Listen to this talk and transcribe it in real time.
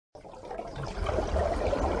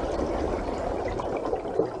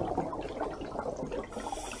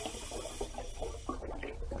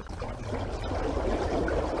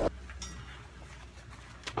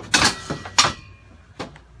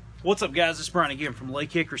What's up, guys? It's Brian again from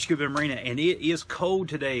Lake Hickory Scuba and Marina, and it is cold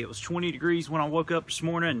today. It was 20 degrees when I woke up this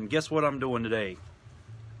morning, and guess what I'm doing today?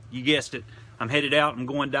 You guessed it. I'm headed out. I'm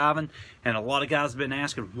going diving, and a lot of guys have been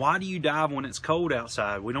asking, why do you dive when it's cold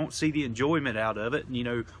outside? We don't see the enjoyment out of it,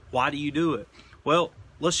 and why do you do it? Well,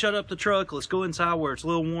 let's shut up the truck. Let's go inside where it's a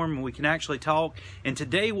little warm and we can actually talk. And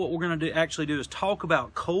today what we're going to actually do is talk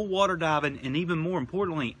about cold water diving, and even more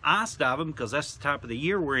importantly, ice diving, because that's the type of the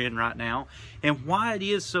year we're in right now, and why it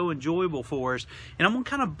is so enjoyable for us. And I'm going to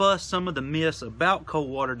kind of bust some of the myths about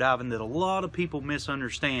cold water diving that a lot of people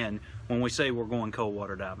misunderstand when we say we're going cold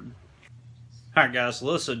water diving. Alright guys, so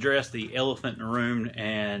let's address the elephant in the room.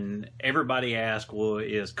 And everybody asks, well,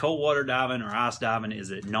 is cold water diving or ice diving,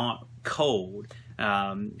 is it not cold?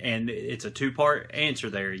 And it's a two-part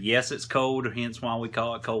answer there. Yes, it's cold, hence why we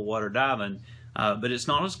call it cold water diving, but it's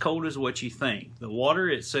not as cold as what you think. The water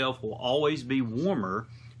itself will always be warmer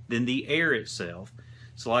than the air itself.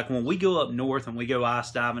 So like when we go up north and we go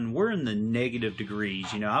ice diving, we're in the negative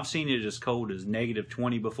degrees. I've seen it as cold as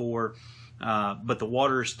 -20 before, but the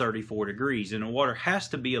water is 34 degrees, and the water has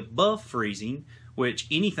to be above freezing, which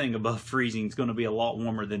anything above freezing is going to be a lot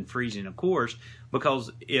warmer than freezing, of course,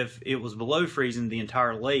 because if it was below freezing, the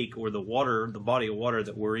entire lake or the body of water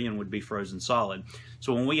that we're in would be frozen solid.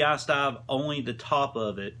 So when we ice dive, only the top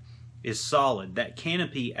of it is solid. That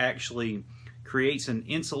canopy actually creates an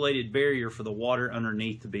insulated barrier for the water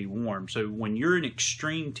underneath to be warm. So when you're in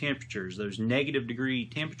extreme temperatures, those negative degree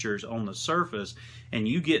temperatures on the surface, and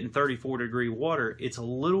you get in 34 degree water, it's a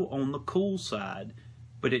little on the cool side,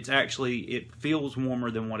 but it feels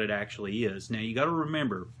warmer than what it actually is. Now you got to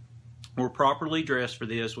remember, we're properly dressed for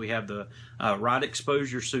this. We have the right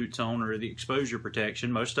exposure suits on, or the exposure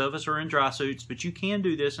protection. Most of us are in dry suits, but you can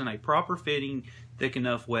do this in a proper fitting, thick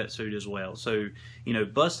enough wetsuit as well. So,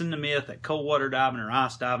 busting the myth that cold water diving or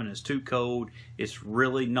ice diving is too cold, it's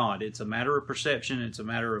really not. It's a matter of perception. It's a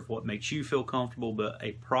matter of what makes you feel comfortable, but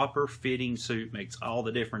a proper fitting suit makes all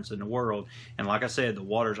the difference in the world. And like I said, the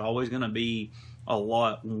water's always going to be a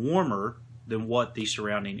lot warmer than what the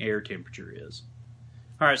surrounding air temperature is.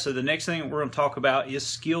 Alright, so the next thing we're going to talk about is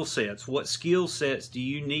skill sets. What skill sets do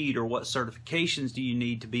you need, or what certifications do you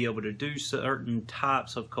need to be able to do certain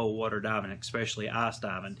types of cold water diving, especially ice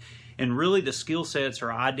diving? And really the skill sets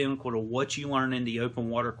are identical to what you learn in the open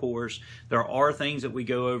water course. There are things that we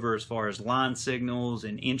go over as far as line signals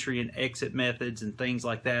and entry and exit methods and things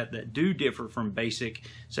like that do differ from basic,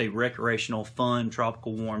 say, recreational, fun,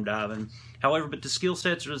 tropical warm diving. However, but the skill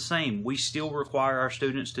sets are the same. We still require our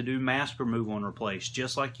students to do mask removal and replace,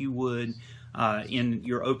 just like you would in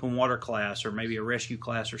your open water class, or maybe a rescue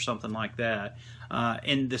class or something like that.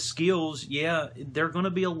 And the skills, yeah, they're going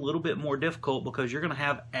to be a little bit more difficult because you're going to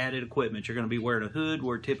have added equipment. You're going to be wearing a hood,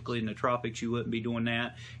 where typically in the tropics you wouldn't be doing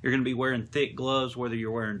that. You're going to be wearing thick gloves, whether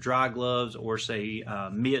you're wearing dry gloves or, say,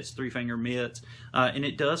 mitts, three-finger mitts, and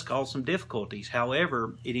it does cause some difficulties.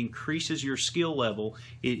 However, it increases your skill level.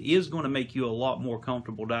 It is going to make you a lot more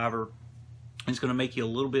comfortable diver. It's going to make you a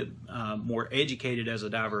little bit more educated as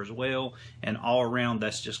a diver as well, and all around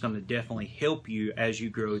that's just going to definitely help you as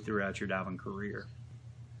you grow throughout your diving career.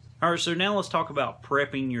 Alright, so now let's talk about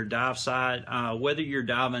prepping your dive site. Whether you're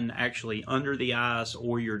diving actually under the ice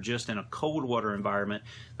or you're just in a cold water environment,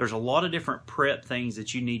 there's a lot of different prep things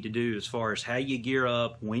that you need to do as far as how you gear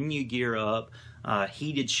up, when you gear up.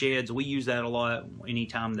 Heated sheds, we use that a lot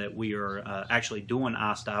anytime that we are actually doing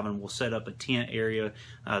ice diving. We'll set up a tent area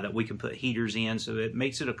that we can put heaters in, so it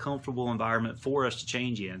makes it a comfortable environment for us to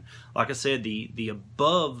change in. Like I said, the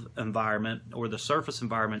above environment, or the surface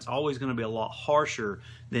environment, is always going to be a lot harsher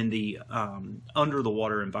than the under the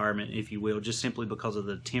water environment, if you will, just simply because of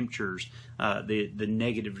the temperatures, the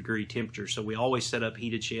negative degree temperatures. So we always set up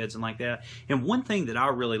heated sheds and like that. And one thing that I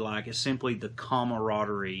really like is simply the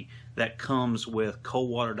camaraderie that comes with cold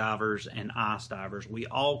water divers and ice divers. We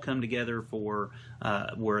all come together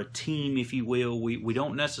we're a team, if you will. We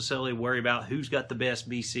don't necessarily worry about who's got the best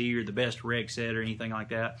BC or the best reg set or anything like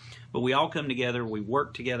that, but we all come together, we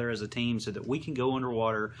work together as a team so that we can go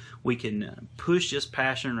underwater, we can push this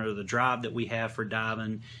passion or the drive that we have for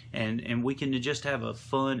diving, and we can just have a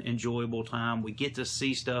fun, enjoyable time. We get to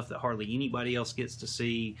see stuff that hardly anybody else gets to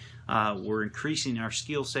see. We're increasing our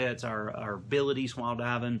skill sets, our abilities while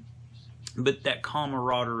diving. But that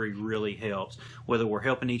camaraderie really helps. Whether we're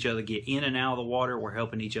helping each other get in and out of the water, we're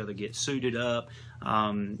helping each other get suited up,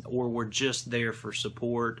 or we're just there for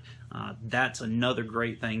support. That's another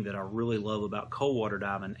great thing that I really love about cold water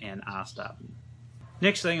diving and ice diving.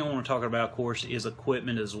 Next thing I want to talk about, of course, is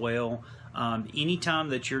equipment as well. Anytime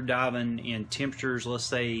that you're diving in temperatures, let's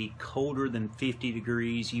say colder than 50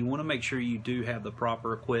 degrees, you want to make sure you do have the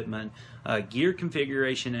proper equipment. Gear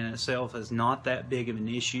configuration in itself is not that big of an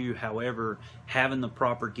issue. However, having the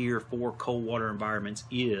proper gear for cold water environments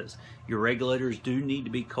is. Your regulators do need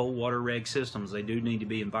to be cold water reg systems. They do need to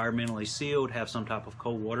be environmentally sealed, have some type of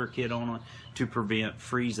cold water kit on it to prevent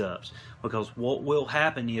freeze-ups. Because what will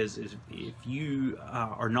happen is if you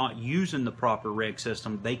are not using the proper reg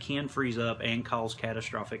system, they can freeze up and cause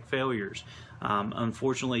catastrophic failures.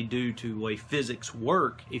 Unfortunately, due to the way physics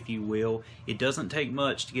work, if you will, it doesn't take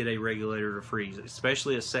much to get a regulator to freeze,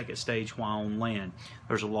 especially a second stage while on land.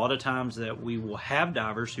 There's a lot of times that we will have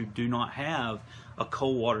divers who do not have a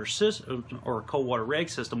cold water system or a cold water reg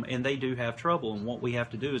system, and they do have trouble, and what we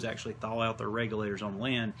have to do is actually thaw out their regulators on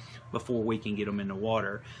land before we can get them in the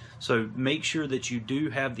water. So make sure that you do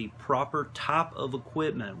have the proper type of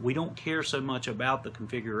equipment. We don't care so much about the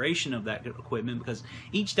configuration of that equipment because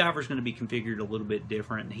each diver is going to be configured a little bit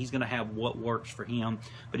different, and he's going to have what works for him,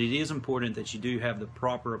 but it is important that you do have the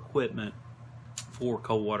proper equipment for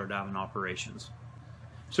cold water diving operations.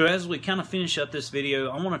 So as we kind of finish up this video,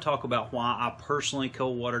 I want to talk about why I personally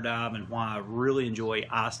cold water dive and why I really enjoy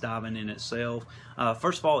ice diving in itself.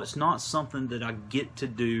 First of all, it's not something that I get to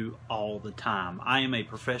do all the time. I am a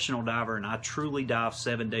professional diver and I truly dive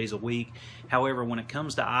 7 days a week. However, when it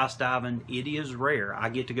comes to ice diving, it is rare. I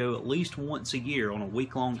get to go at least once a year on a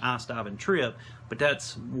week-long ice diving trip, but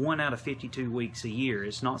that's 1 out of 52 weeks a year.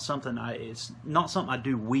 It's not something I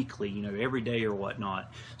do weekly, you know, every day or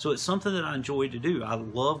whatnot. So it's something that I enjoy to do. I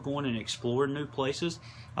love going and exploring new places.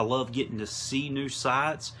 I love getting to see new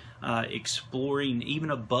sites, exploring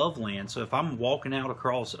even above land. So if I'm walking out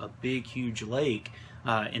across a big, huge lake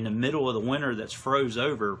in the middle of the winter that's froze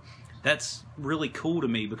over, that's really cool to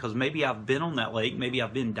me because maybe I've been on that lake, maybe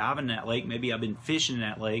I've been diving in that lake, maybe I've been fishing in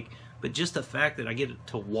that lake, but just the fact that I get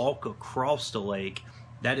to walk across the lake,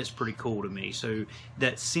 that is pretty cool to me. So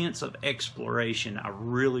that sense of exploration, I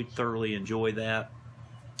really thoroughly enjoy that.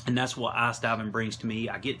 And that's what ice diving brings to me.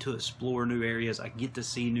 I get to explore new areas. I get to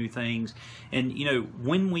see new things. And, you know,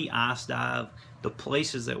 when we ice dive, the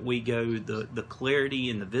places that we go, the clarity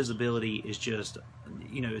and the visibility is just,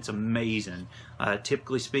 you know, it's amazing.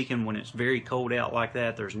 Typically speaking, when it's very cold out like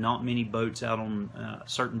that, there's not many boats out on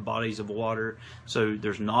certain bodies of water. So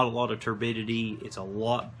there's not a lot of turbidity. It's a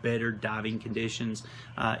lot better diving conditions.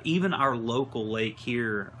 Even our local lake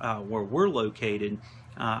here where we're located,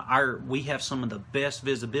 we have some of the best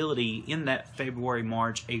visibility in that February,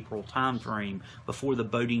 March, April time frame before the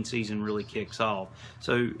boating season really kicks off.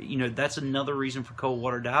 So, you know, that's another reason for cold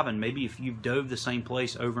water diving. Maybe if you've dove the same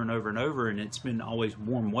place over and over and over and it's been always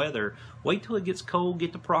warm weather, wait till it gets cold,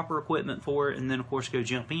 get the proper equipment for it, and then of course go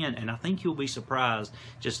jump in. And I think you'll be surprised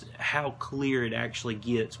just how clear it actually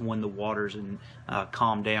gets when the water's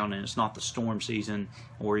calm down and it's not the storm season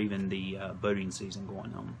or even the boating season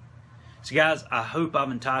going on. So guys, I hope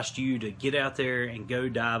I've enticed you to get out there and go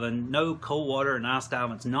diving. No, cold water and ice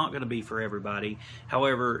diving is not going to be for everybody.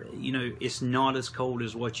 However, you know, it's not as cold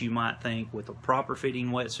as what you might think. With a proper fitting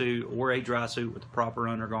wetsuit or a dry suit with the proper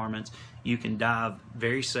undergarments, you can dive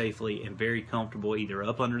very safely and very comfortable either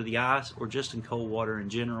up under the ice or just in cold water in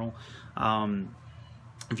general.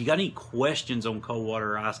 If you got any questions on cold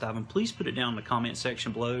water or ice diving, please put it down in the comment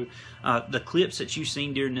section below. The clips that you've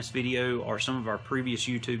seen during this video are some of our previous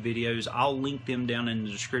YouTube videos. I'll link them down in the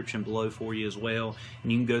description below for you as well,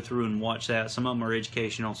 and you can go through and watch that. Some of them are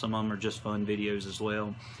educational, some of them are just fun videos as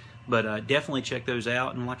well. But definitely check those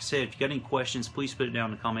out. And like I said, if you got any questions, please put it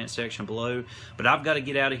down in the comment section below. But I've got to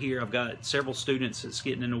get out of here. I've got several students that's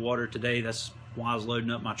getting in the water today. That's why I was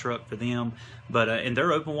loading up my truck for them. But and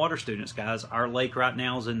they're open water students, guys. Our lake right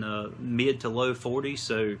now is in the mid to low 40s,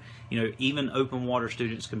 so you know, even open water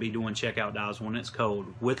students can be doing checkout dives when it's cold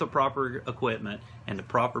with the proper equipment and the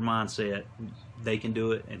proper mindset. They can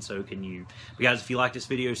do it, and so can you. But guys, if you like this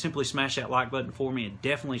video, simply smash that like button for me and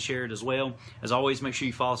definitely share it as well. As always, make sure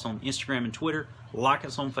you follow us on Instagram and Twitter, like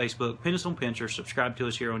us on Facebook, pin us on Pinterest, subscribe to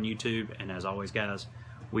us here on YouTube, and as always, guys,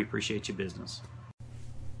 we appreciate your business.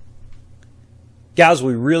 Guys,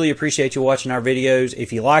 we really appreciate you watching our videos.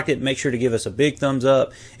 If you liked it, make sure to give us a big thumbs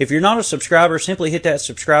up. If you're not a subscriber, simply hit that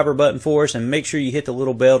subscriber button for us and make sure you hit the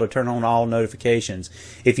little bell to turn on all notifications.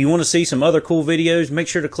 If you want to see some other cool videos, make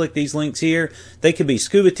sure to click these links here. They could be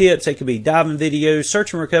scuba tips, they could be diving videos,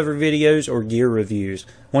 search and recovery videos, or gear reviews.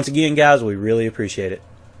 Once again, guys, we really appreciate it.